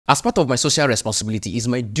As part of my social responsibility, it's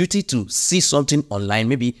my duty to see something online,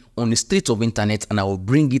 maybe on the streets of internet, and I will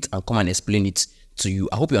bring it and come and explain it to you.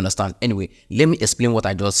 I hope you understand. Anyway, let me explain what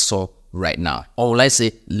I just saw right now. Or will I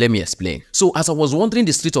say, let me explain. So as I was wandering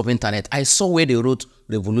the street of internet, I saw where they wrote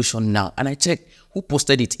Revolution Now, and I checked who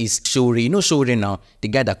posted it is Sowore. You know Sowore now, the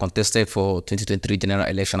guy that contested for 2023 general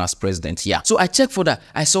election as president. Yeah. So I checked for that.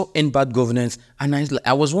 I saw End Bad Governance, and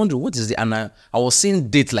I was wondering what is it, and I was seeing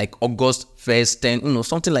dates like August 1st, 10, you know,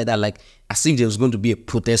 something like that, like as if there was going to be a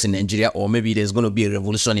protest in Nigeria, or maybe there's going to be a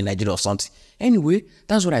revolution in Nigeria or something. Anyway,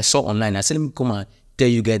 that's what I saw online. I said, let me come and tell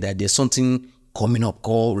you guys that there's something coming up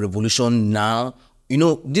called Revolution Now. You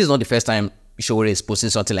know, this is not the first time Sowore is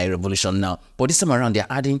posting something like Revolution Now, but this time around they're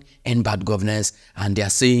adding End Bad Governance, and they're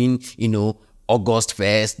saying, you know, August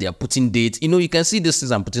 1st, they're putting dates. You know, you can see these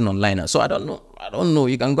things I'm putting online now. So I don't know.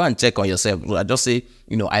 You can go and check on yourself. I just say,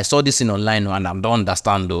 you know, I saw this in online and I don't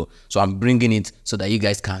understand though. So I'm bringing it so that you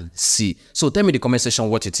guys can see. So tell me in the comment section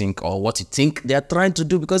what you think, or what you think they're trying to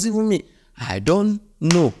do, because even me, I don't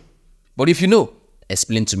know. But if you know,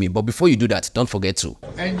 explain to me. But before you do that, don't forget to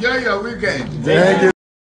enjoy your weekend. Thank you.